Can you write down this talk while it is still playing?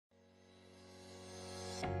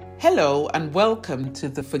Hello and welcome to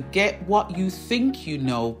the Forget What You Think You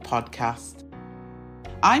Know podcast.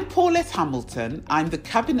 I'm Paulette Hamilton. I'm the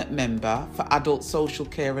Cabinet Member for Adult Social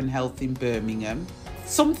Care and Health in Birmingham.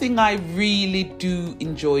 Something I really do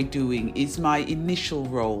enjoy doing is my initial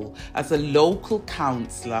role as a local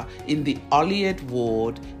councillor in the Olliard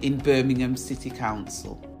ward in Birmingham City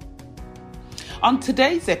Council. On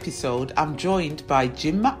today's episode, I'm joined by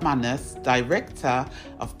Jim McManus, Director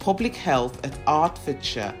of Public Health at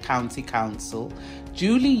Hertfordshire County Council,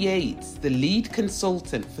 Julie Yates, the Lead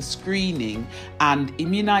Consultant for Screening and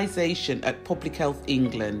Immunisation at Public Health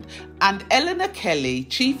England, and Eleanor Kelly,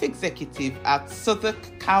 Chief Executive at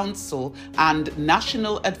Southwark Council and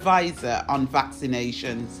National Advisor on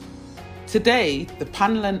Vaccinations. Today, the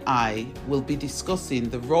panel and I will be discussing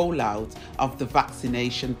the rollout of the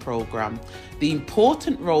vaccination programme, the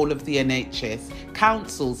important role of the NHS,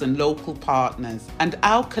 councils and local partners, and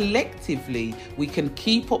how collectively we can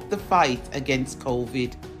keep up the fight against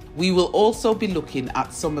COVID. We will also be looking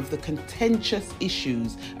at some of the contentious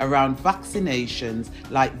issues around vaccinations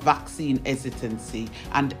like vaccine hesitancy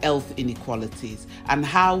and health inequalities, and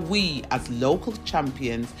how we as local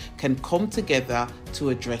champions can come together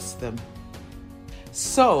to address them.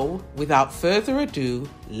 So, without further ado,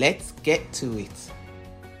 let's get to it.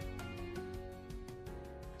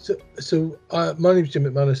 My name is Jim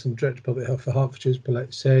McManus. I'm Director of Public Health for Hertfordshire, as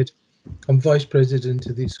Paulette said. I'm Vice President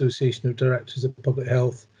of the Association of Directors of Public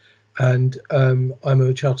Health, and I'm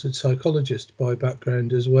a chartered psychologist by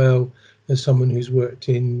background, as well as someone who's worked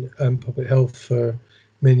in public health for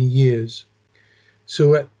many years.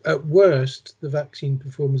 So at worst, the vaccine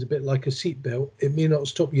performs a bit like a seatbelt. It may not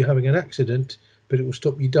stop you having an accident, but it will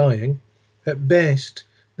stop you dying. At best,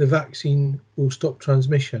 the vaccine will stop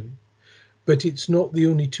transmission, but it's not the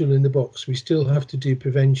only tool in the box. We still have to do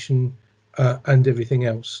prevention and everything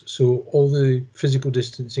else. So all the physical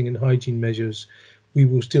distancing and hygiene measures we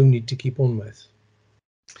will still need to keep on with.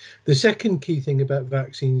 The second key thing about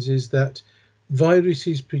vaccines is that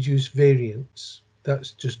viruses produce variants.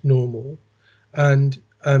 That's just normal. And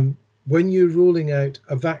when you're rolling out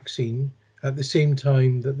a vaccine at the same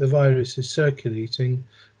time that the virus is circulating,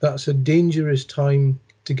 that's a dangerous time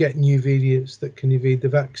to get new variants that can evade the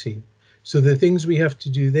vaccine. So the things we have to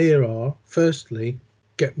do there are, firstly,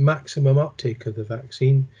 get maximum uptake of the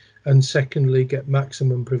vaccine, and secondly, get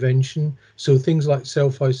maximum prevention. So things like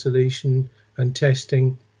self-isolation and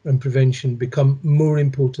testing and prevention become more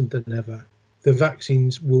important than ever. The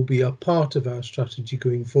vaccines will be a part of our strategy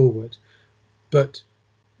going forward, but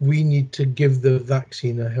we need to give the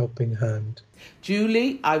vaccine a helping hand.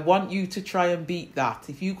 Julie, I want you to try and beat that.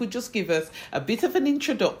 If you could just give us a bit of an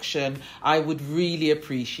introduction, I would really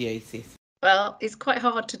appreciate it. Well, it's quite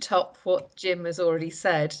hard to top what Jim has already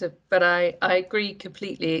said, but I agree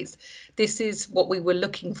completely. This is what we were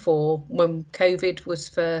looking for when COVID was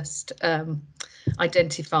first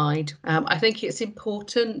identified. I think it's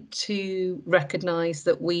important to recognise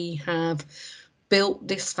that we have built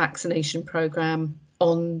this vaccination programme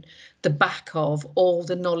on the back of all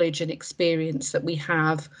the knowledge and experience that we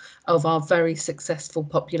have of our very successful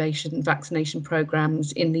population vaccination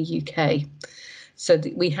programmes in the UK. So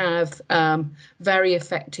that we have very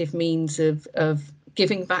effective means of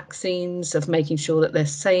giving vaccines, of making sure that they're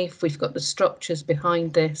safe. We've got the structures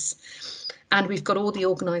behind this, and we've got all the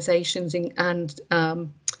organisations and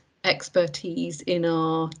expertise in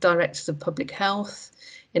our Directors of Public Health,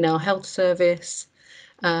 in our health service,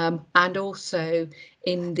 and also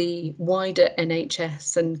in the wider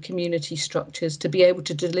NHS and community structures to be able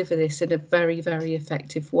to deliver this in a very, very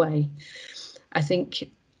effective way. I think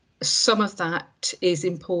some of that is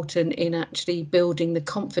important in actually building the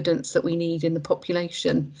confidence that we need in the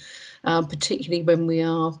population, particularly when we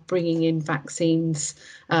are bringing in vaccines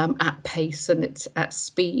at pace and it's at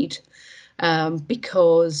speed,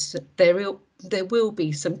 because there will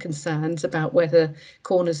be some concerns about whether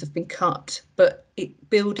corners have been cut, but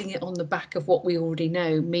building it on the back of what we already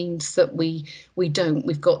know means that we don't.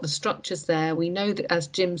 We've got the structures there. We know that, as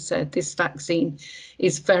Jim said, this vaccine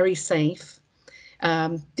is very safe.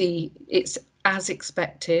 It's as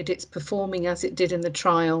expected. It's performing as it did in the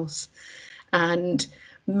trials, and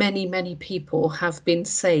many people have been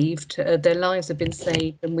saved. Their lives have been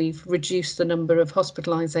saved, and we've reduced the number of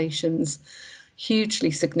hospitalisations hugely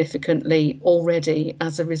significantly already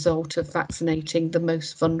as a result of vaccinating the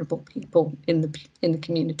most vulnerable people in the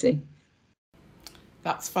community.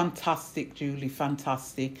 That's fantastic, Julie,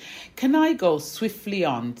 fantastic. Can I go swiftly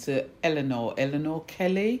on to Eleanor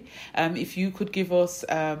Kelly? If you could give us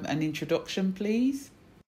an introduction, please.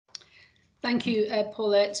 Thank you,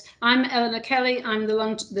 Paulette. I'm Eleanor Kelly. I'm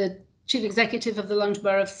the Chief Executive of the London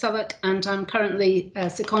Borough of Southwark, and I'm currently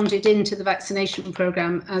seconded into the vaccination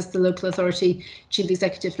programme as the Local Authority Chief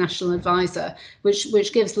Executive National Advisor,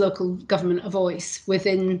 which gives local government a voice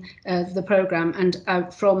within the programme and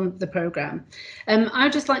out from the programme.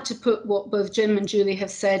 I'd just like to put what both Jim and Julie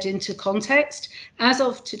have said into context. As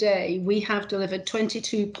of today, we have delivered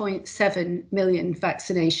 22.7 million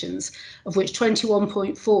vaccinations, of which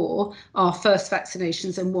 21.4 are first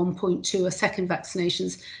vaccinations and 1.2 are second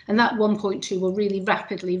vaccinations. And that 1.2 will really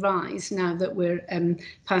rapidly rise now that we're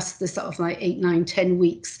past the sort of like 8, 9, 10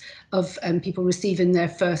 weeks of people receiving their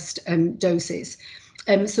first doses.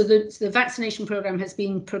 So the vaccination programme has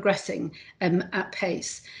been progressing at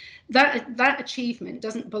pace. That achievement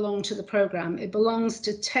doesn't belong to the programme. It belongs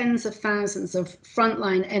to tens of thousands of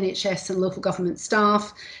frontline NHS and local government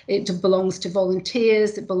staff. It belongs to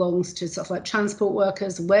volunteers. It belongs to sort of like transport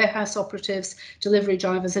workers, warehouse operatives, delivery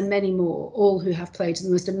drivers, and many more, all who have played the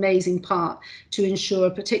most amazing part to ensure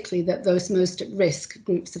particularly that those most at risk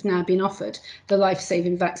groups have now been offered the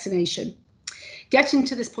life-saving vaccination. Getting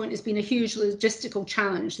to this point has been a huge logistical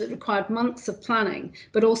challenge that required months of planning,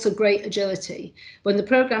 but also great agility. When the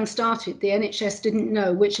programme started, the NHS didn't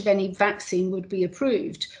know which of any vaccine would be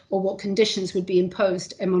approved or what conditions would be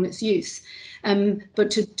imposed on its use.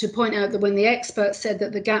 But to point out that when the experts said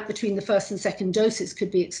that the gap between the first and second doses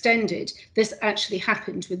could be extended, this actually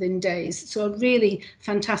happened within days. So a really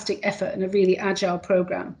fantastic effort and a really agile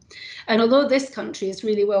programme. And although this country is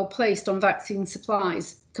really well placed on vaccine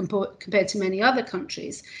supplies, compared to many other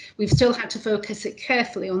countries, we've still had to focus it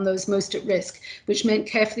carefully on those most at risk, which meant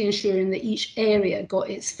carefully ensuring that each area got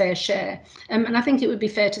its fair share. And I think it would be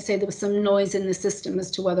fair to say there was some noise in the system as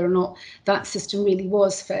to whether or not that system really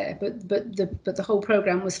was fair, but the whole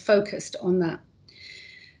programme was focused on that.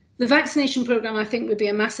 The vaccination programme, I think, would be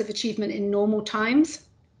a massive achievement in normal times.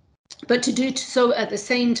 But to do so at the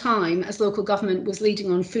same time as local government was leading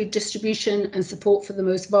on food distribution and support for the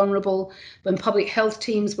most vulnerable, when public health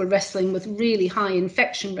teams were wrestling with really high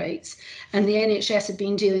infection rates, and the NHS had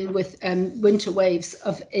been dealing with winter waves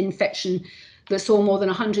of infection that saw more than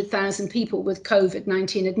 100,000 people with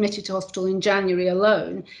COVID-19 admitted to hospital in January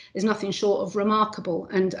alone, is nothing short of remarkable.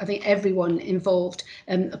 And I think everyone involved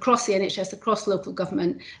across the NHS, across local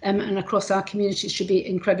government and across our communities should be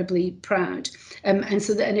incredibly proud. And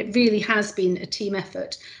it really has been a team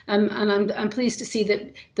effort. And I'm pleased to see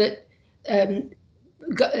that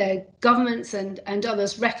governments and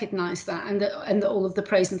others recognise that, and that all of the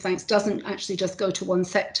praise and thanks doesn't actually just go to one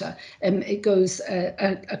sector. It goes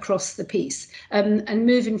across the piece. And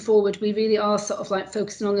moving forward, we really are sort of like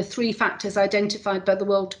focusing on the 3 factors identified by the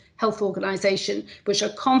World Health Organization, which are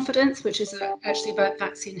confidence, which is actually about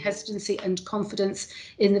vaccine hesitancy and confidence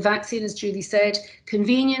in the vaccine, as Julie said,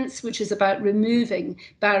 convenience, which is about removing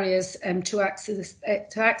barriers to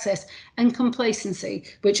access, and complacency,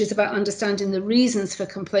 which is about understanding the reasons for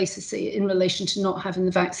complacency in relation to not having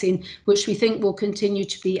the vaccine, which we think will continue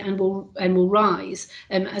to be and will rise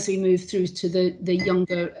as we move through to the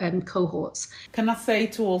younger cohorts. Can I say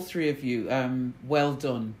to all 3 of you, well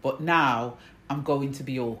done, but now I'm going to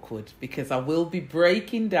be awkward because I will be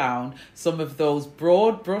breaking down some of those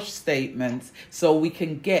broad brush statements so we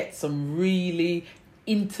can get some really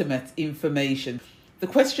intimate information. The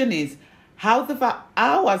question is, how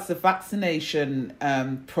has the vaccination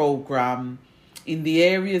programme in the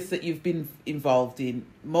areas that you've been involved in,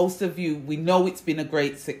 most of you, we know it's been a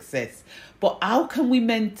great success, but how can we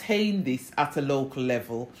maintain this at a local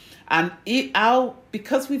level? And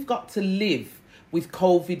because we've got to live with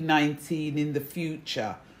COVID-19 in the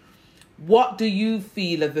future, what do you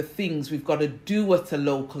feel are the things we've got to do at a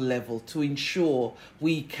local level to ensure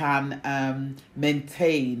we can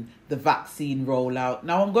maintain the vaccine rollout?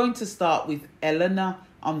 Now, I'm going to start with Eleanor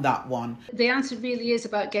on that one. The answer really is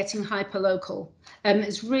about getting hyperlocal.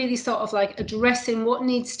 It's really sort of like addressing what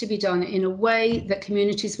needs to be done in a way that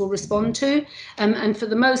communities will respond to. And for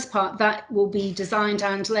the most part, that will be designed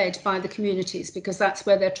and led by the communities, because that's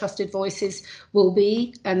where their trusted voices will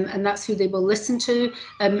be, and that's who they will listen to,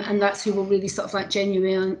 and that's who will really sort of like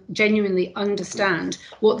genuinely understand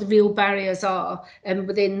what the real barriers are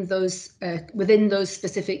within those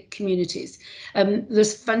specific communities.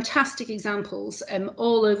 There's fantastic examples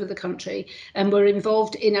all over the country, and we're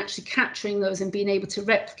involved in actually capturing those and being able to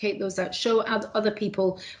replicate those out, show other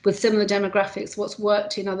people with similar demographics what's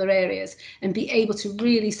worked in other areas, and be able to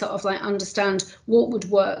really sort of like understand what would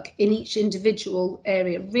work in each individual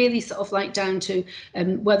area, really sort of like down to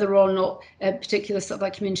whether or not particular sort of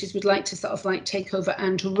like communities would like to sort of like take over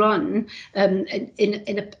and run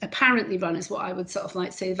apparently run is what I would sort of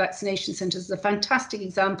like say. Vaccination centres is a fantastic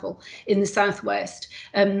example in the southwest,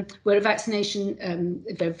 where a vaccination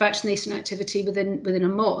vaccination activity within a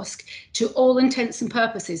mosque, to all intents and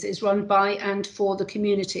purposes is run by and for the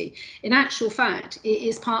community. In actual fact, it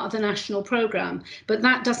is part of the national programme, but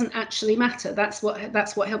that doesn't actually matter. That's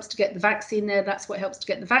what helps to get the vaccine there. That's what helps to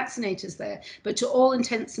get the vaccinators there. But to all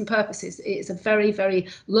intents and purposes, it is a very, very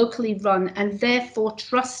locally run and therefore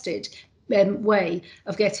trusted way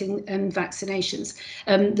of getting vaccinations.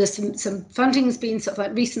 There's some funding has been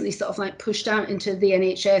recently pushed out into the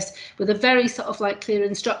NHS with a very clear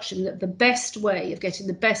instruction that the best way of getting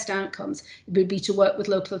the best outcomes would be to work with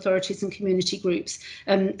local authorities and community groups,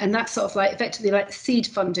 and that's effectively like seed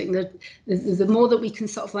funding. The more that we can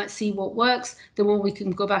see what works, the more we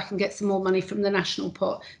can go back and get some more money from the national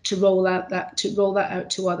pot to roll that out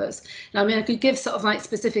to others. Now, I mean, I could give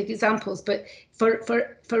specific examples, but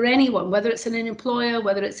for anyone, whether it's in an employer,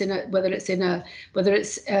 whether it's in a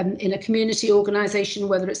community organisation,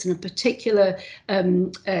 whether it's in a particular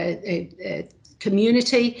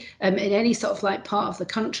community in any part of the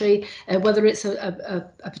country, whether it's a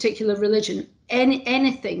particular religion,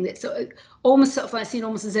 anything that's almost seen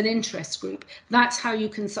almost as an interest group. That's how you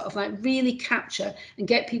can really capture and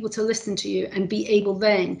get people to listen to you and be able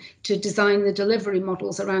then to design the delivery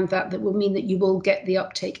models around that will mean that you will get the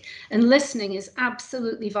uptake. And listening is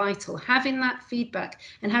absolutely vital. Having that feedback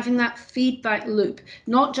and having that feedback loop,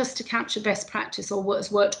 not just to capture best practice or what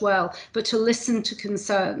has worked well, but to listen to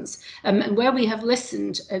concerns. And where we have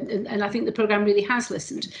listened, and I think the programme really has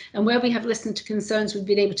listened, and where we have listened to concerns, we've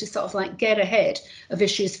been able to get ahead of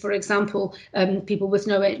issues, for example, people with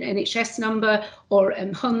no NHS number, or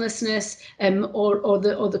homelessness, or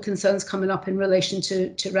the concerns coming up in relation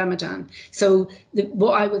to Ramadan. So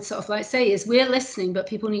what I would say is we're listening, but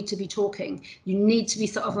people need to be talking. You need to be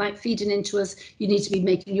feeding into us. You need to be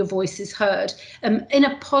making your voices heard in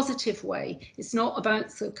a positive way. It's not about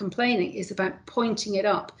complaining. It's about pointing it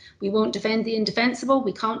up. We won't defend the indefensible.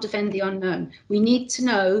 We can't defend the unknown. We need to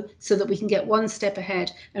know so that we can get one step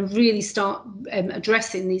ahead and really start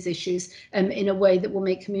addressing these issues in a way that will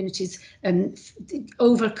make communities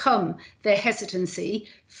overcome their hesitancy,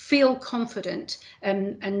 feel confident,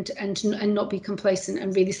 and not be complacent,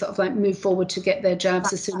 and really move forward to get their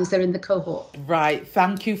jabs as soon as they're in the cohort. Right,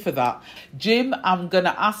 thank you for that. Jim, I'm going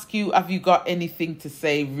to ask you, have you got anything to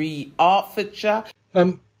say re Hertfordshire?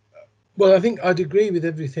 Well, I think I'd agree with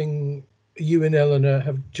everything you and Eleanor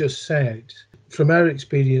have just said. From our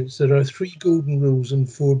experience, there are 3 golden rules and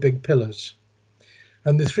 4 big pillars.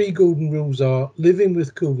 And the 3 golden rules are: living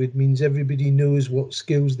with COVID means everybody knows what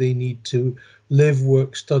skills they need to live,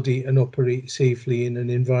 work, study and operate safely in an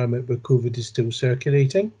environment where COVID is still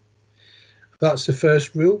circulating. That's the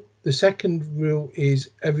first rule. The second rule is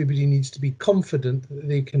everybody needs to be confident that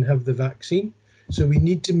they can have the vaccine. So we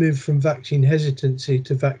need to move from vaccine hesitancy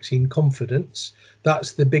to vaccine confidence.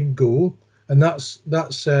 That's the big goal. And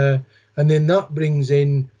and then that brings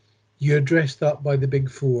in, you address that by the big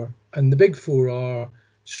 4. And the big 4 are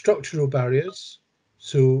structural barriers.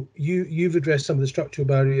 So you've addressed some of the structural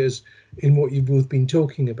barriers in what you've both been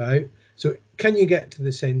talking about. So can you get to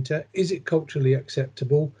the centre? Is it culturally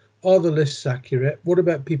acceptable? Are the lists accurate? What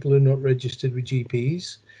about people who are not registered with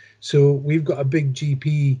GPs? So we've got a big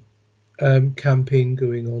GP campaign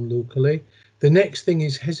going on locally. The next thing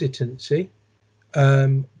is hesitancy,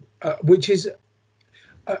 which is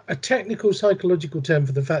a technical psychological term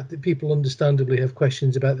for the fact that people understandably have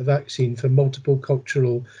questions about the vaccine for multiple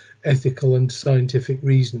cultural, ethical and scientific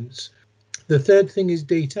reasons. The third thing is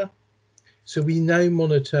data. So we now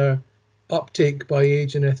monitor uptake by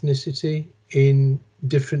age and ethnicity in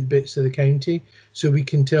different bits of the county, so we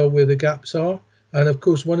can tell where the gaps are. And of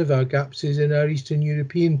course, one of our gaps is in our Eastern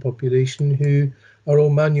European population, who are all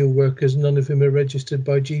manual workers, none of whom are registered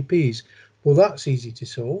by GPs. Well, that's easy to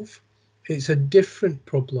solve. It's a different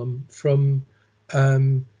problem from,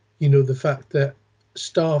 the fact that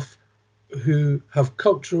staff who have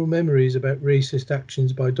cultural memories about racist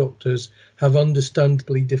actions by doctors have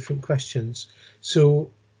understandably different questions. So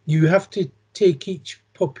you have to take each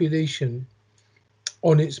population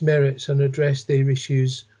on its merits and address their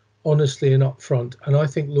issues honestly and upfront. And I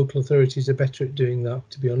think local authorities are better at doing that,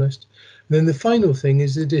 to be honest. And then the final thing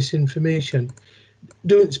is the disinformation.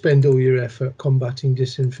 Don't spend all your effort combating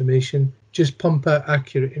disinformation. Just pump out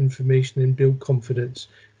accurate information and build confidence,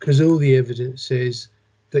 because all the evidence says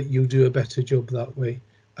that you'll do a better job that way.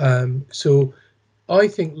 So I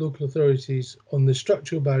think local authorities, on the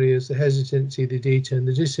structural barriers, the hesitancy, the data and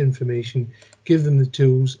the disinformation, give them the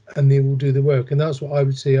tools and they will do the work. And that's what I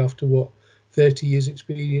would say after 30 years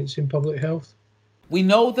experience in public health. We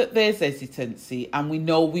know that there's hesitancy and we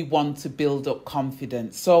know we want to build up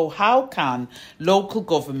confidence. So how can local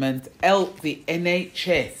government help the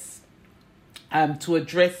NHS to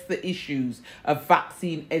address the issues of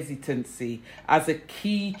vaccine hesitancy as a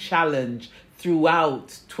key challenge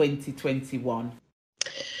throughout 2021?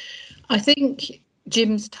 I think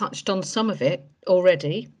Jim's touched on some of it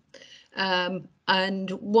already.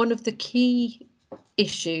 And one of the key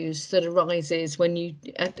issues that arises when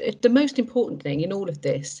the most important thing in all of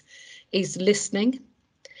this is listening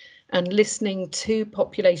to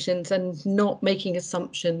populations and not making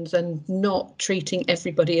assumptions and not treating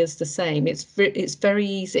everybody as the same. It's very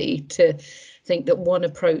easy to think that one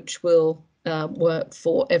approach will work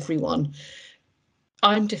for everyone.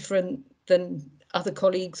 I'm different than other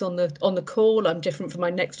colleagues on the call. I'm different from my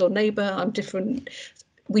next door neighbour. I'm different.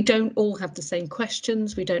 We don't all have the same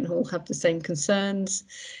questions. We don't all have the same concerns.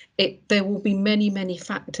 There will be many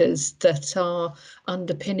factors that are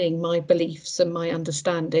underpinning my beliefs and my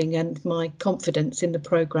understanding and my confidence in the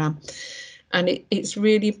programme. And it's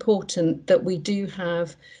really important that we do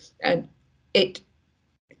have it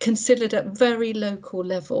considered at very local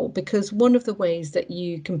level, because one of the ways that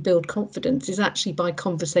you can build confidence is actually by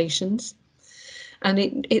conversations. And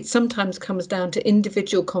it sometimes comes down to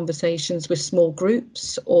individual conversations with small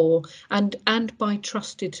groups and by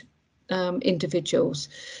trusted individuals.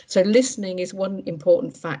 So listening is one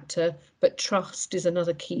important factor, but trust is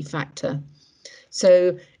another key factor.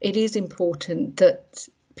 So it is important that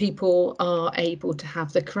people are able to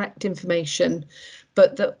have the correct information,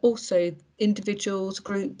 but that also individuals,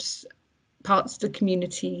 groups, parts of the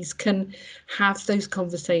communities can have those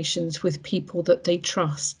conversations with people that they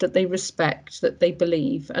trust, that they respect, that they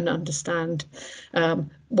believe and understand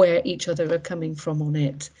where each other are coming from on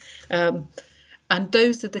it. And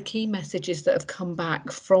those are the key messages that have come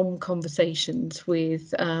back from conversations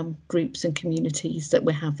with groups and communities that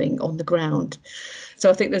we're having on the ground. So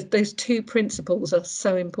I think those two principles are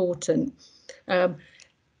so important.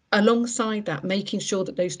 Alongside that, making sure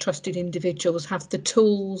that those trusted individuals have the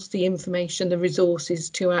tools, the information, the resources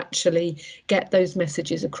to actually get those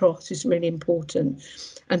messages across is really important.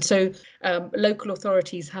 And so local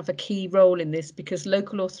authorities have a key role in this, because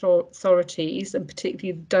local authorities, and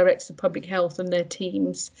particularly the directors of public health and their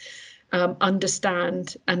teams,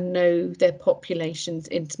 understand and know their populations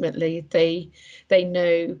intimately. They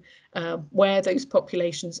know where those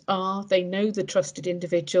populations are, they know the trusted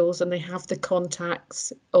individuals, and they have the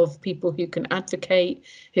contacts of people who can advocate,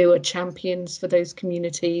 who are champions for those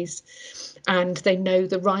communities, and they know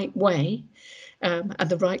the right way and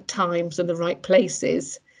the right times and the right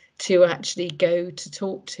places to actually go to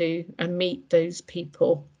talk to and meet those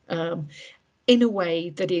people in a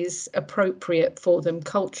way that is appropriate for them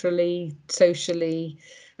culturally, socially,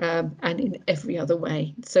 and in every other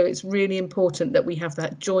way. So it's really important that we have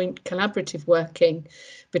that joint collaborative working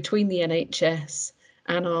between the NHS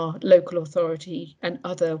and our local authority and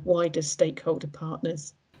other wider stakeholder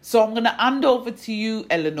partners. So I'm going to hand over to you,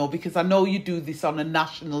 Eleanor, because I know you do this on a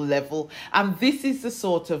national level, and this is the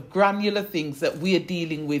sort of granular things that we are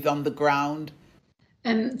dealing with on the ground.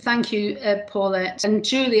 Thank you, Paulette. And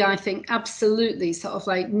Julie, I think, absolutely sort of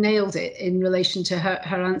like nailed it in relation to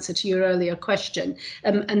her answer to your earlier question,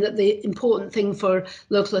 and that the important thing for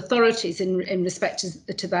local authorities in respect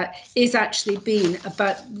to that is actually being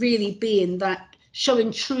that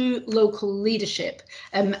showing true local leadership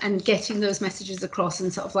and getting those messages across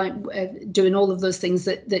and sort of like doing all of those things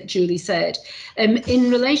that Julie said. In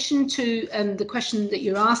relation to the question that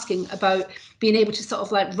you're asking about being able to sort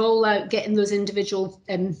of like roll out, getting those individual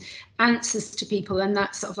answers to people and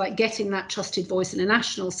that sort of like getting that trusted voice in a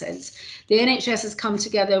national sense. The NHS has come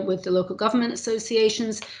together with the local government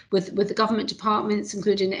associations, with the government departments,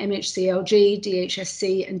 including MHCLG,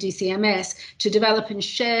 DHSC and DCMS, to develop and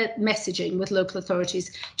share messaging with local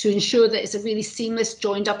authorities to ensure that it's a really seamless,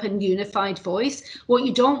 joined up and unified voice. What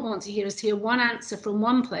you don't want to hear is one answer from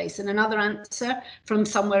one place and another answer from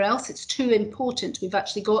somewhere else. It's too important. We've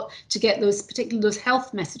actually got to get those, particularly those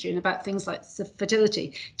health messaging about things like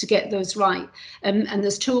fertility, to get those right. And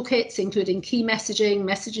there's toolkits, including key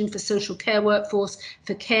messaging for social care workforce,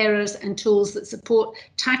 for carers, and tools that support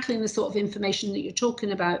tackling the sort of information that you're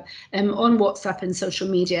talking about on WhatsApp and social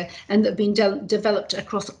media, and that have been developed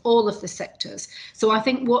across all of the sectors. So I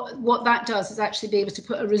think what that does is actually be able to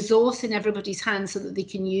put a resource in everybody's hands so that they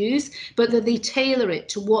can use, but that they tailor it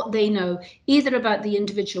to what they know, either about the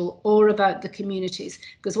individual or about the communities.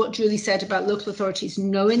 Because what Julie said about local authorities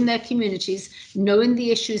knowing their communities, knowing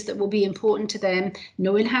the issues that will be important to them,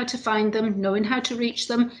 knowing how to find them, knowing how to reach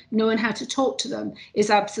them, knowing how to talk to them is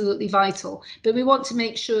absolutely vital. But we want to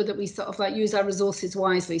make sure that we sort of like use our resources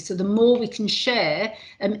wisely. So the more we can share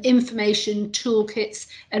information, toolkits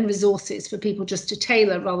and resources for people able just to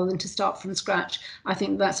tailor rather than to start from scratch. I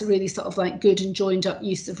think that's a really sort of like good and joined up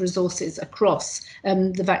use of resources across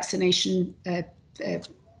the vaccination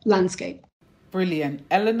landscape. Brilliant.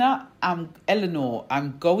 Eleanor,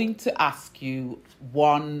 I'm going to ask you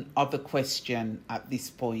one other question at this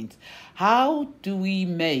point. How do we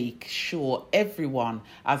make sure everyone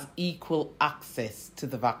has equal access to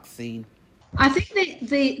the vaccine? I think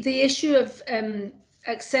the issue of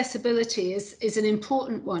accessibility is an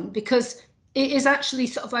important one, because it is actually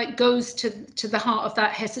sort of like goes to the heart of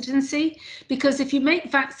that hesitancy. Because if you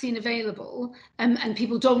make vaccine available and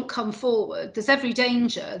people don't come forward, there's every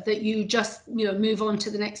danger that you just move on to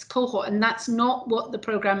the next cohort, and that's not what the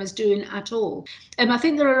programme is doing at all. I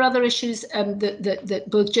think there are other issues that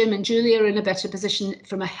both Jim and Julie are in a better position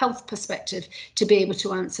from a health perspective to be able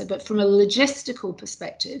to answer, but from a logistical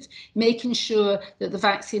perspective, making sure that the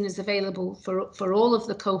vaccine is available for all of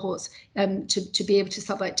the cohorts to be able to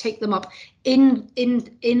sort of like take them up in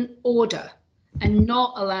order, and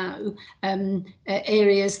not allow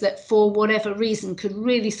areas that for whatever reason could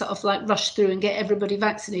really sort of like rush through and get everybody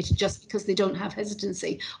vaccinated just because they don't have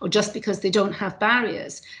hesitancy or just because they don't have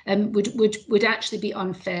barriers, would actually be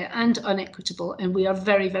unfair and unequitable, and we are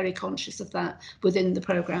very, very conscious of that within the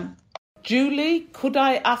programme. Julie, could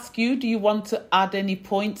I ask you, do you want to add any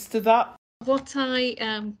points to that? What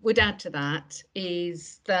I would add to that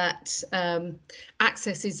is that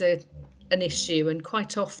access is an issue, and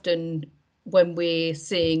quite often when we're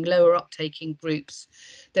seeing lower uptaking groups,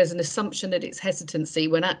 there's an assumption that it's hesitancy,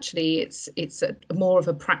 when actually it's more of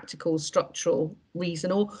a practical structural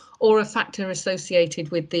reason or a factor associated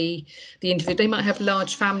with the individual. They might have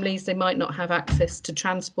large families, they might not have access to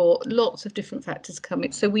transport, lots of different factors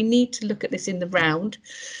coming. So we need to look at this in the round.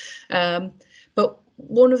 But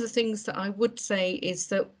one of the things that I would say is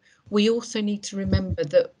that we also need to remember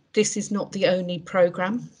that this is not the only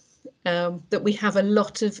programme. That we have a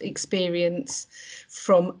lot of experience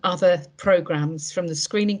from other programmes, from the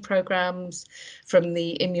screening programmes, from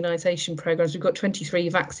the immunisation programmes. We've got 23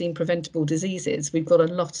 vaccine preventable diseases. We've got a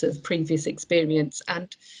lot of previous experience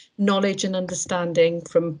and knowledge and understanding,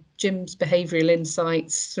 from Jim's behavioural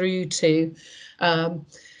insights through to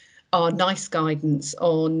our NICE guidance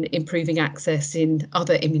on improving access in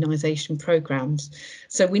other immunisation programmes.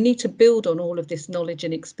 So we need to build on all of this knowledge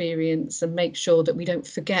and experience and make sure that we don't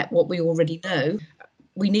forget what we already know.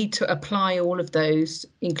 We need to apply all of those,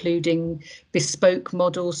 including bespoke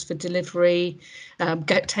models for delivery,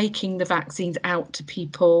 taking the vaccines out to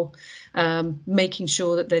people, making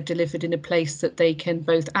sure that they're delivered in a place that they can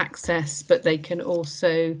both access, but they can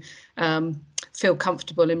also feel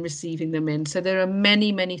comfortable in receiving them in. So there are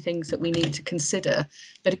many, many things that we need to consider.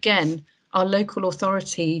 But again, our local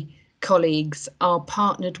authority colleagues are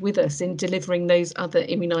partnered with us in delivering those other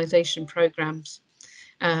immunisation programmes.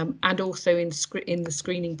 And also in the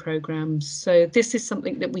screening programmes. So this is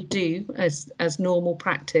something that we do as normal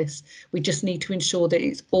practice. We just need to ensure that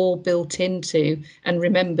it's all built into and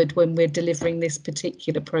remembered when we're delivering this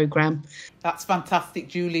particular programme. That's fantastic,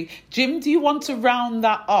 Julie. Jim, do you want to round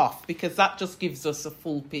that off? Because that just gives us a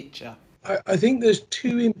full picture. I think there's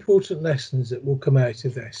two important lessons that will come out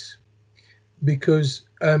of this, because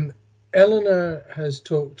Eleanor has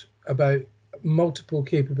talked about multiple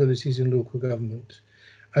capabilities in local government.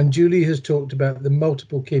 And Julie has talked about the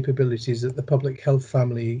multiple capabilities that the public health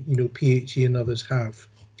family, PHE and others have.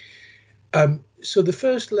 So the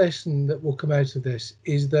first lesson that will come out of this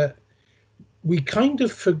is that we kind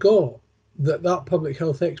of forgot that public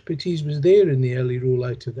health expertise was there in the early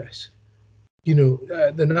rollout of this,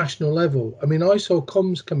 at the national level. I mean, I saw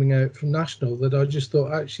comms coming out from national that I just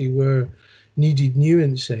thought actually needed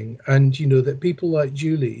nuancing, and, that people like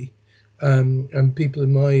Julie and people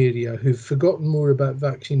in my area who've forgotten more about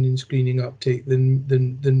vaccine and screening uptake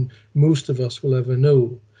than most of us will ever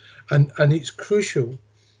know. And it's crucial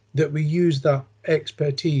that we use that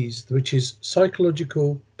expertise, which is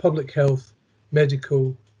psychological, public health,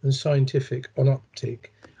 medical and scientific, on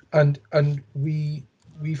uptake. And we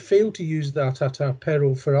fail to use that at our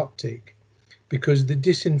peril for uptake, because the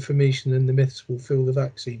disinformation and the myths will fill the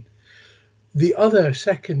vaccine. The other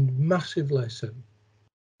second massive lesson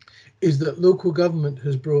is that local government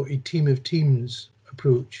has brought a team of teams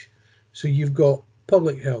approach. So you've got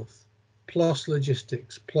public health, plus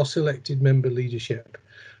logistics, plus elected member leadership,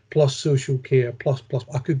 plus social care, plus,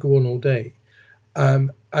 I could go on all day.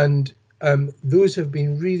 And those have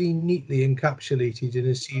been really neatly encapsulated in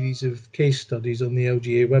a series of case studies on the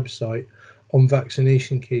LGA website on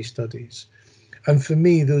vaccination case studies. And for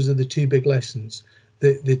me, those are the two big lessons.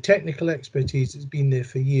 The technical expertise that's been there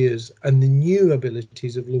for years, and the new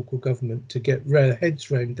abilities of local government to get their heads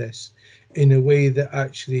around this in a way that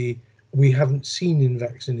actually we haven't seen in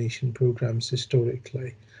vaccination programs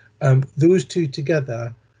historically. Those two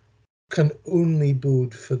together can only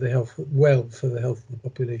bode for the health of the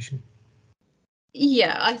population.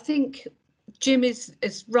 Yeah, I think Jim is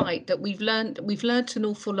right that we've learned an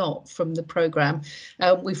awful lot from the programme.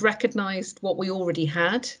 We've recognised what we already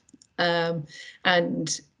had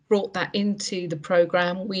and brought that into the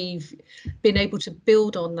programme. We've been able to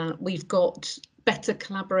build on that. We've got better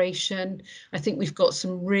collaboration. I think we've got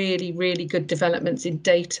some really, really good developments in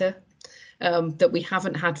data that we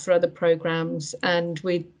haven't had for other programmes, and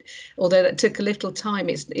although that took a little time,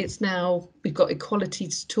 it's now we've got equality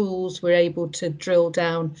tools. We're able to drill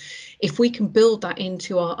down. If we can build that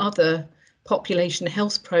into our other population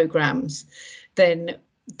health programmes, then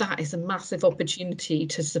that is a massive opportunity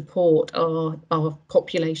to support our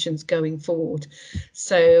populations going forward.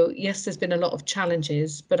 So yes, there's been a lot of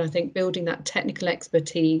challenges, but I think building that technical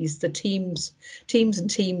expertise, the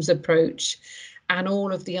teams approach, and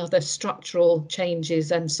all of the other structural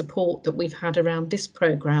changes and support that we've had around this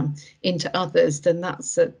programme into others, then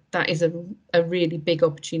that is a really big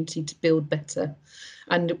opportunity to build better.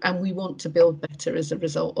 And we want to build better as a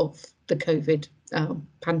result of the COVID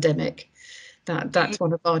pandemic. That's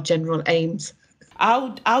one of our general aims.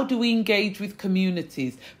 How do we engage with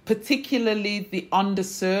communities, particularly the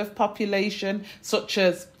underserved population, such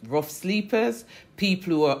as rough sleepers,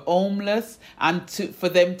 people who are homeless, and for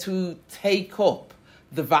them to take up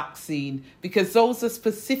the vaccine? Because those are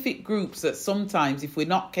specific groups that sometimes, if we're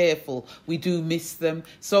not careful, we do miss them.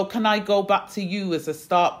 So can I go back to you as a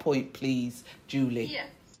start point, please, Julie? Yeah.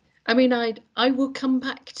 I mean, I will come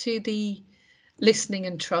back to the listening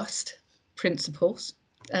and trust principles.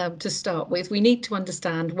 To start with, we need to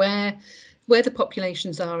understand where the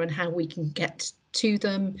populations are and how we can get to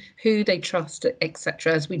them, who they trust,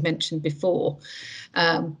 etc., as we mentioned before.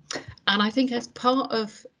 And I think as part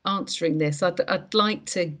of answering this, I'd like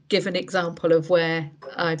to give an example of where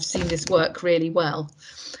I've seen this work really well.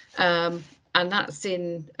 And that's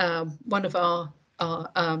in one of our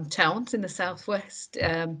towns in the southwest,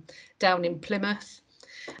 down in Plymouth.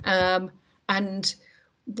 And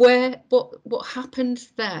what happened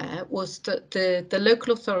there was that the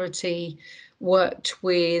local authority worked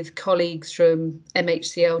with colleagues from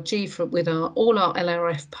MHCLG, with all our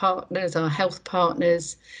LRF partners, our health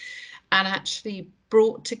partners, and actually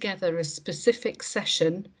brought together a specific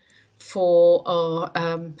session for our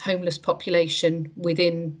homeless population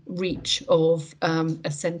within reach of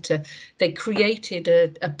a centre. They created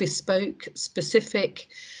a bespoke, specific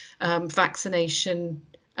vaccination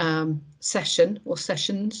session or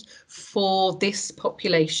sessions for this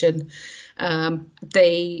population.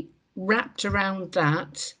 They wrapped around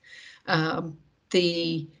that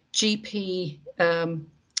the GP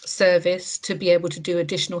service to be able to do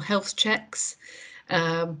additional health checks.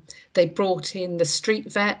 They brought in the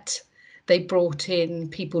street vet. They brought in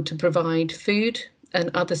people to provide food and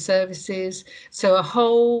other services. So a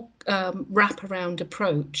whole wraparound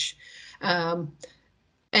approach,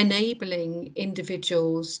 enabling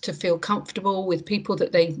individuals to feel comfortable with people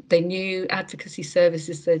that they knew, advocacy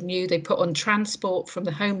services they knew. They put on transport from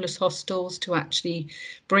the homeless hostels to actually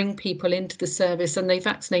bring people into the service, and they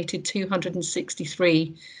vaccinated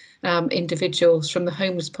 263 individuals from the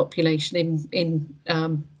homeless population in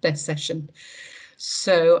their session.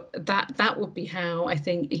 So that would be how I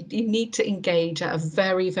think you need to engage at a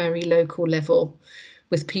very, very local level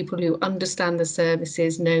with people who understand the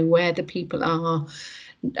services, know where the people are,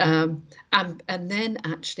 and then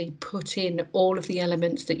actually put in all of the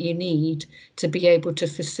elements that you need to be able to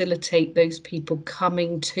facilitate those people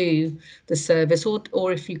coming to the service,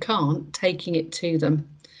 or if you can't, taking it to them.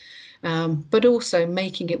 But also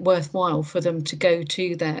making it worthwhile for them to go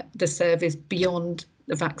to the service beyond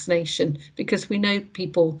the vaccination, because we know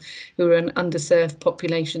people who are in underserved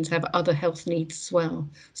populations have other health needs as well.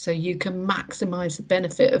 So you can maximise the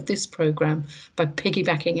benefit of this programme by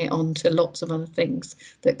piggybacking it on to lots of other things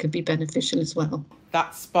that could be beneficial as well.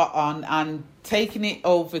 That's spot on. And taking it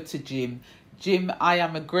over to Jim, I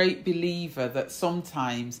am a great believer that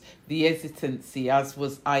sometimes the hesitancy, as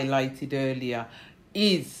was highlighted earlier,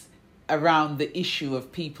 is around the issue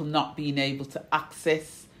of people not being able to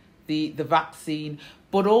access the vaccine,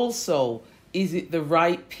 but also, is it the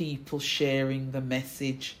right people sharing the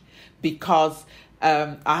message? Because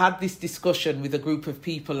I had this discussion with a group of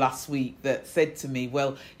people last week that said to me,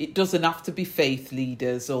 well, it doesn't have to be faith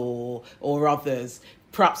leaders or others.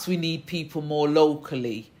 Perhaps we need people more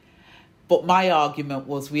locally. But my argument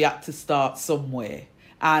was we had to start somewhere.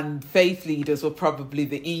 And faith leaders were probably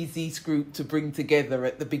the easiest group to bring together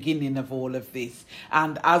at the beginning of all of this.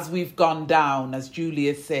 And as we've gone down, as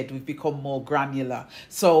Julia said, we've become more granular.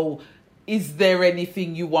 So is there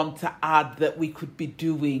anything you want to add that we could be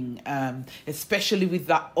doing, especially with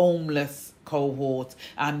that homeless cohort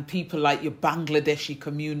and people like your Bangladeshi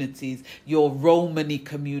communities, your Romani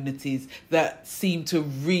communities that seem to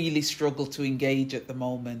really struggle to engage at the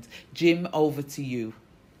moment? Jim, over to you.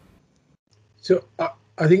 So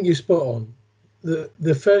I think you're spot on.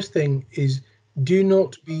 The first thing is, do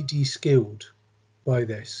not be de-skilled by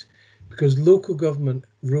this, because local government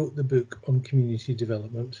wrote the book on community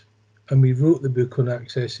development and we wrote the book on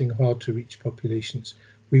accessing hard to reach populations.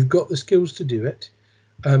 We've got the skills to do it.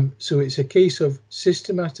 So it's a case of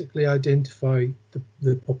systematically identify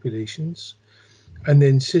the populations and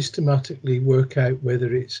then systematically work out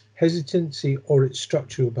whether it's hesitancy or it's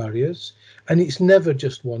structural barriers. And it's never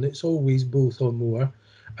just one, it's always both or more.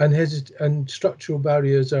 And structural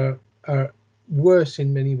barriers are worse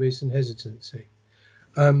in many ways than hesitancy.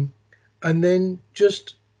 And then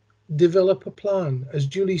just develop a plan. As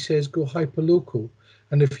Julie says, go hyperlocal.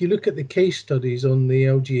 And if you look at the case studies on the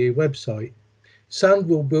LGA website,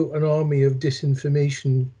 Sandwell built an army of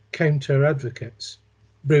disinformation counter advocates.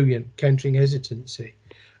 Brilliant, countering hesitancy.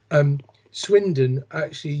 Swindon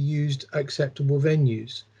actually used acceptable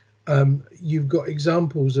venues. You've got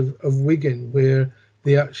examples of Wigan where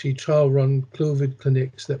they actually trial run COVID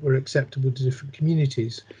clinics that were acceptable to different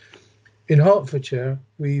communities. In Hertfordshire,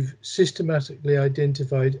 we've systematically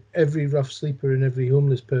identified every rough sleeper and every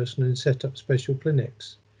homeless person and set up special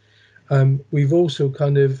clinics. We've also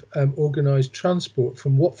kind of organised transport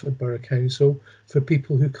from Watford Borough Council for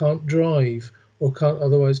people who can't drive or can't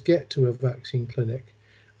otherwise get to a vaccine clinic.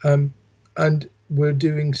 And we're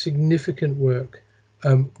doing significant work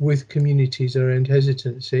with communities around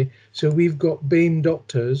hesitancy. So we've got BAME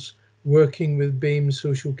doctors working with BAME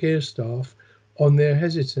social care staff on their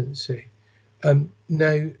hesitancy.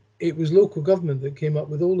 Now, it was local government that came up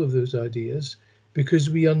with all of those ideas because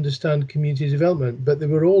we understand community development, but they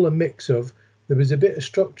were all a mix of, there was a bit of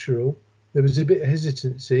structural, there was a bit of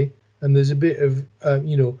hesitancy, and there's a bit of,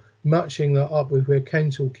 matching that up with where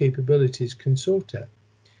council capabilities can sort it.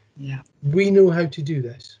 Yeah, we know how to do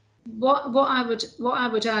this. What I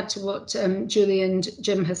would add to what Julie and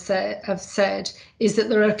Jim have said is that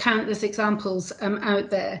there are countless examples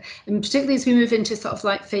out there, and particularly as we move into sort of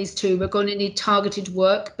like phase 2, we're going to need targeted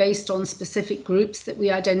work based on specific groups that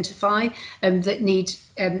we identify that need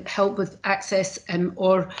help with access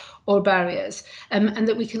or barriers, and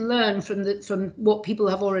that we can learn from what people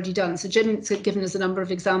have already done. So Jim's given us a number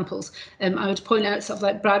of examples. I would point out sort of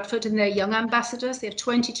like Bradford and their young ambassadors. They have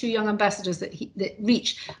 22 young ambassadors that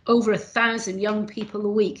reach over 1,000 young people a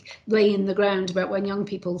week, laying the ground about when young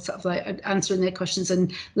people sort of like answering their questions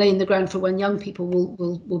and laying the ground for when young people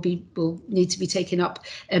will need to be taken up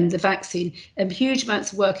the vaccine. Huge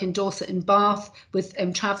amounts of work in Dorset and Bath with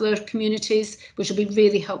traveller communities, which will be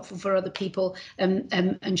really helpful for other people. And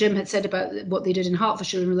Jim had said about what they did in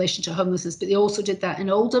Hertfordshire in relation to homelessness, but they also did that in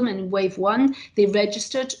Oldham, and in Wave 1 they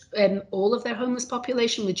registered all of their homeless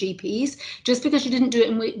population with GPs. Just because you didn't do it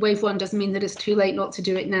in Wave 1 doesn't mean that it's too late not to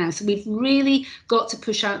do it now. So we've really got to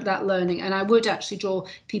push out that learning, and I would actually draw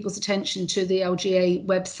people's attention to the LGA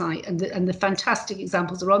website, and the fantastic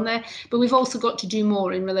examples are on there, but we've also got to do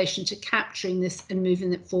more in relation to capturing this and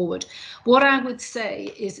moving it forward. What I would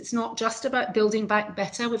say is it's not just about building back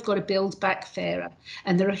better, we've got to build back fairer,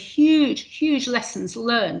 and there are huge lessons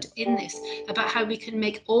learned in this about how we can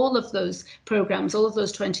make all of those programs, all of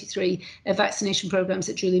those 23 vaccination programs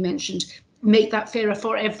that Julie mentioned, make that fairer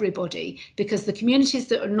for everybody, because the communities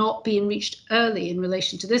that are not being reached early in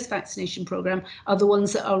relation to this vaccination program are the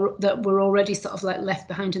ones that were already sort of like left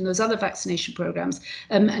behind in those other vaccination programs.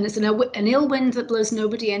 And it's an ill wind that blows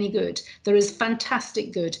nobody any good. There is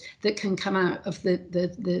fantastic good that can come out of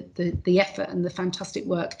the effort and the fantastic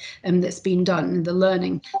work that's been done and the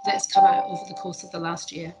learning that's come out over the course of the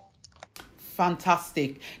last year.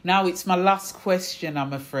 Fantastic. Now it's my last question,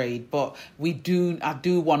 I'm afraid, but I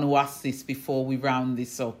do want to ask this before we round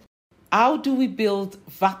this up. How do we build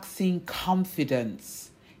vaccine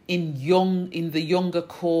confidence in the younger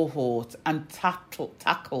cohort and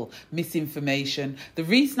tackle misinformation? The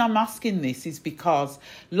reason I'm asking this is because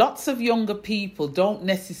lots of younger people don't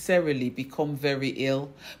necessarily become very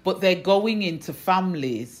ill, but they're going into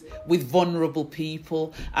families with vulnerable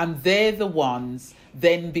people, and they're the ones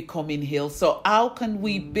then becoming ill. So how can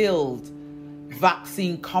we build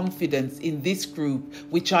vaccine confidence in this group,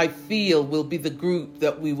 which I feel will be the group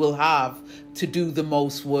that we will have to do the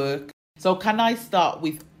most work? So can I start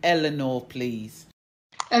with Eleanor, please?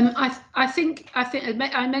 I think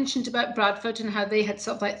I mentioned about Bradford and how they had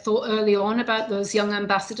sort of like thought early on about those young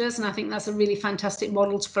ambassadors, and I think that's a really fantastic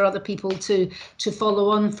model for other people to follow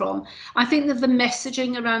on from. I think that the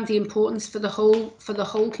messaging around the importance for the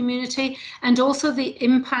whole community, and also the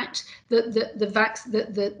impact that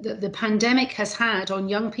the pandemic has had on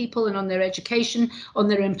young people and on their education, on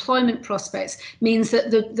their employment prospects, means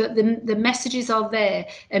that the messages are there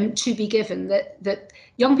to be given, that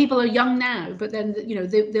young people are young now, but then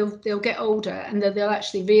they'll get older, and they'll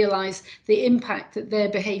actually realise the impact that their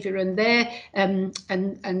behaviour and their and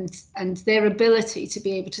their ability to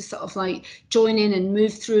be able to sort of like join in and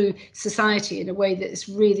move through society in a way that is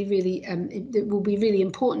really that will be really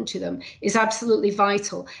important to them is absolutely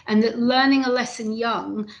vital. And that learning a lesson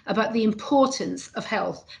young about the importance of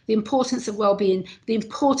health, the importance of well-being, the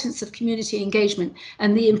importance of community engagement,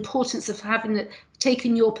 and the importance of having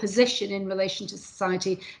taken your position in relation to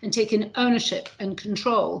society and taken ownership and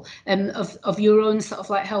control of your own sort of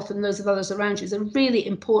like health and those of others around you is a really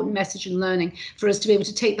important message and learning for us to be able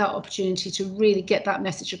to take that opportunity to really get that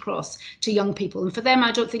message across to young people. And for them,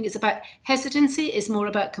 I don't think it's about hesitancy, it's more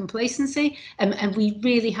about complacency. And we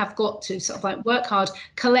really have got to sort of like work hard,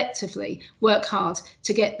 collectively work hard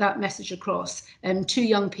to get that message across to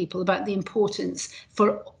young people about the importance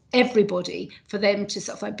for everybody, for them to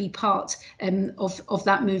sort of like be part of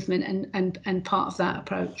that movement and part of that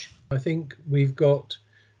approach. I think we've got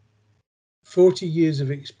 40 years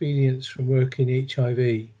of experience from working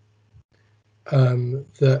HIV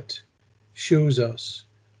that shows us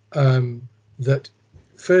that,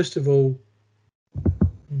 first of all,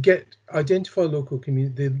 identify local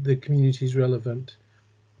community, the communities relevant,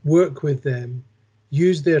 work with them,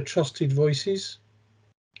 use their trusted voices,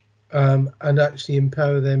 and actually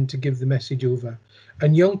empower them to give the message over.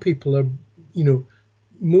 And young people are,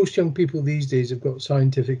 most young people these days have got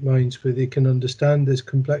scientific minds where they can understand this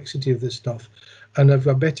complexity of this stuff and have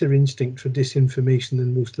a better instinct for disinformation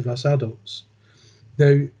than most of us adults.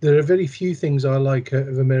 Now, there are very few things I like out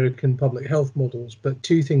of American public health models, but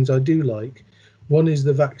two things I do like. One is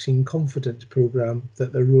the vaccine confidence program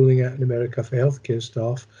that they're rolling out in America for healthcare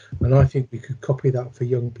staff, and I think we could copy that for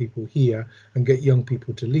young people here and get young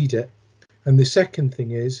people to lead it. And the second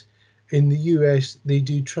thing is, in the US, they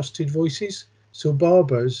do trusted voices. So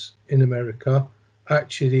barbers in America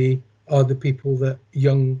actually are the people that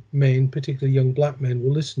young men, particularly young black men,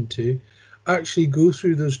 will listen to, actually go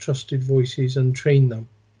through those trusted voices and train them.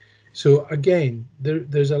 So again,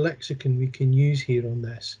 there's a lexicon we can use here on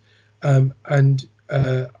this.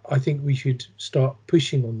 I think we should start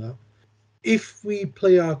pushing on that. If we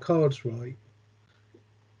play our cards right,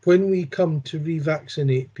 when we come to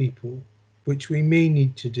revaccinate people, which we may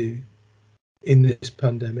need to do in this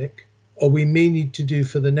pandemic, or we may need to do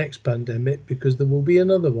for the next pandemic, because there will be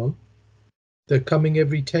another one. They're coming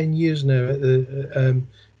every 10 years now at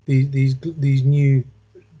these new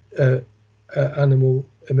animal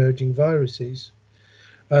emerging viruses.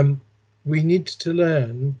 We need to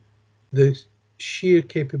learn the sheer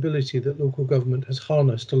capability that local government has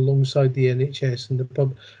harnessed alongside the NHS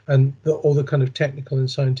and all the kind of technical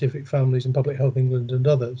and scientific families and Public Health England and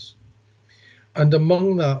others. And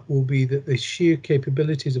among that will be that the sheer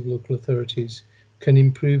capabilities of local authorities can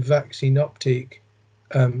improve vaccine uptake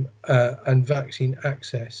and vaccine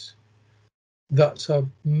access. That's a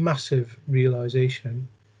massive realisation.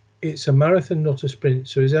 It's a marathon, not a sprint.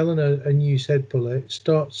 So as Eleanor and you said, Paulette,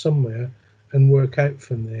 start somewhere and work out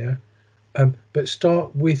from there. But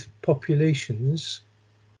start with populations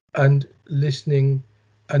and listening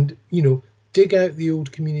and, dig out the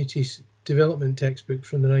old community development textbooks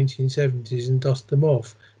from the 1970s and dust them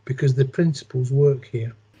off, because the principles work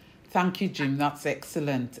here. Thank you, Jim. That's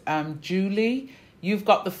excellent. Julie, you've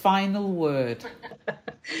got the final word.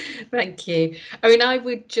 Thank you. I mean, I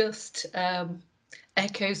would just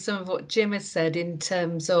echo some of what Jim has said in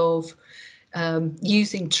terms of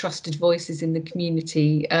using trusted voices in the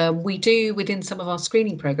community. We do, within some of our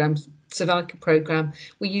screening programs, cervical program,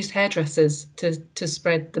 we use hairdressers to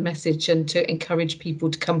spread the message and to encourage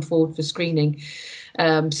people to come forward for screening.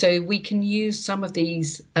 So we can use some of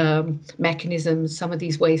these mechanisms, some of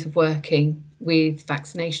these ways of working with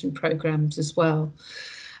vaccination programs as well.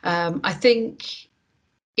 I think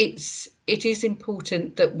it is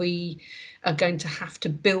important that we are going to have to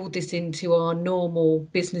build this into our normal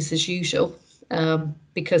business as usual,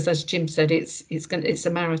 because, as Jim said, it's a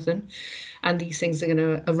marathon, and these things are going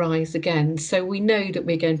to arise again. So we know that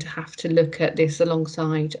we're going to have to look at this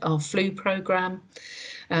alongside our flu programme,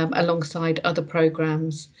 alongside other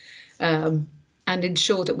programmes, and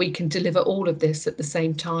ensure that we can deliver all of this at the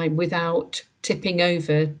same time without tipping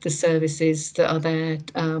over the services that are there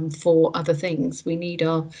for other things. We need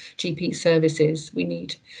our GP services.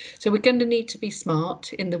 So we're going to need to be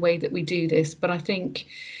smart in the way that we do this. But I think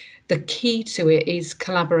the key to it is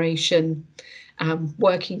collaboration,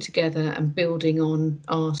 working together and building on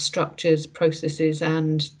our structures, processes,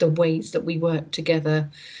 and the ways that we work together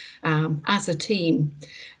as a team.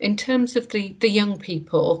 In terms of the young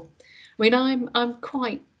people, I mean, I'm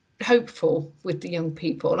quite hopeful with the young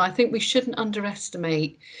people, and I think we shouldn't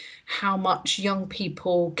underestimate how much young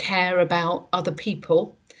people care about other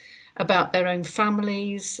people, about their own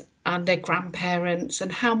families and their grandparents,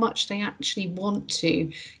 and how much they actually want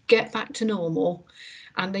to get back to normal,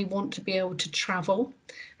 and they want to be able to travel,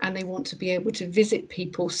 and they want to be able to visit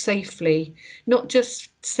people safely, not just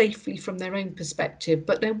safely from their own perspective,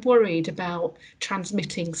 but they're worried about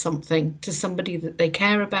transmitting something to somebody that they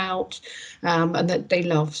care about and that they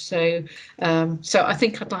love. So I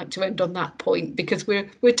think I'd like to end on that point, because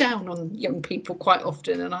we're down on young people quite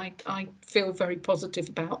often, and I feel very positive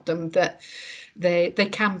about them, that they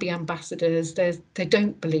can be ambassadors. They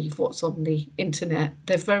don't believe what's on the internet.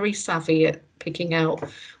 They're very savvy at picking out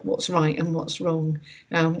what's right and what's wrong.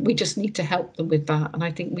 We just need to help them with that, and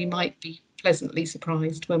I think we might be pleasantly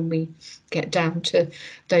surprised when we get down to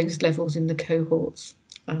those levels in the cohorts.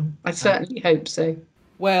 I certainly hope so.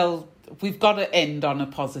 Well, we've got to end on a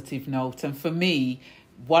positive note, and for me,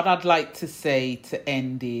 what I'd like to say to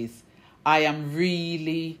end is I am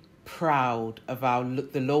really proud of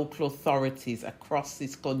the local authorities across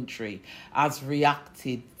this country as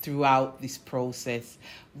reacted throughout this process.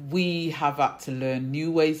 We have had to learn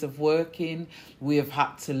new ways of working. We have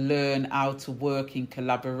had to learn how to work in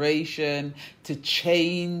collaboration, to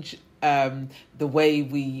change the way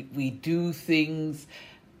we do things.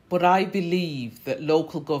 But I believe that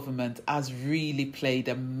local government has really played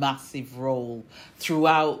a massive role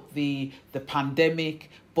throughout the pandemic,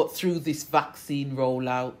 but through this vaccine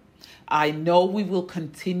rollout. I know we will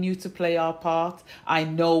continue to play our part. I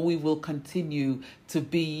know we will continue to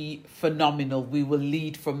be phenomenal. We will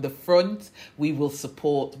lead from the front. We will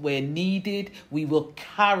support where needed. We will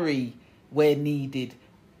carry where needed.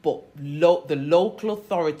 But the local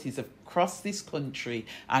authorities across this country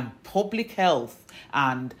and public health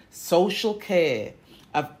and social care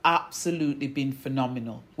have absolutely been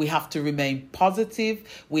phenomenal. We have to remain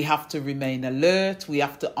positive. We have to remain alert. We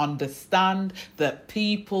have to understand that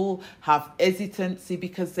people have hesitancy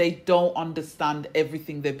because they don't understand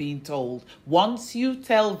everything they're being told. Once you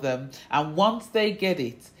tell them and once they get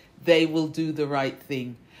it, they will do the right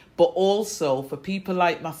thing. But also for people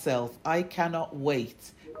like myself, I cannot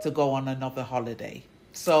wait to go on another holiday.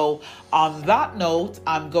 So on that note,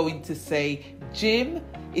 I'm going to say, Jim,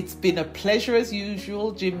 it's been a pleasure as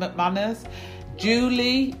usual, Jim McManus.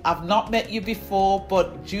 Julie, I've not met you before,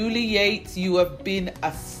 but Julie Yates, you have been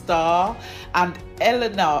a star. And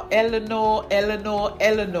Eleanor,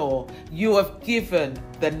 you have given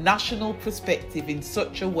the national perspective in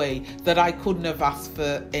such a way that I couldn't have asked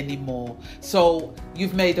for any more. So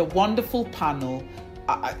you've made a wonderful panel.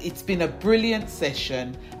 It's been a brilliant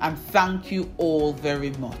session, and thank you all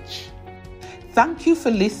very much. Thank you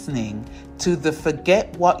for listening to the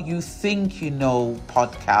Forget What You Think You Know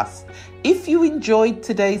podcast. If you enjoyed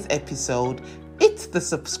today's episode, hit the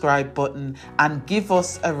subscribe button and give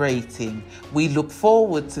us a rating. We look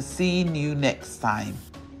forward to seeing you next time.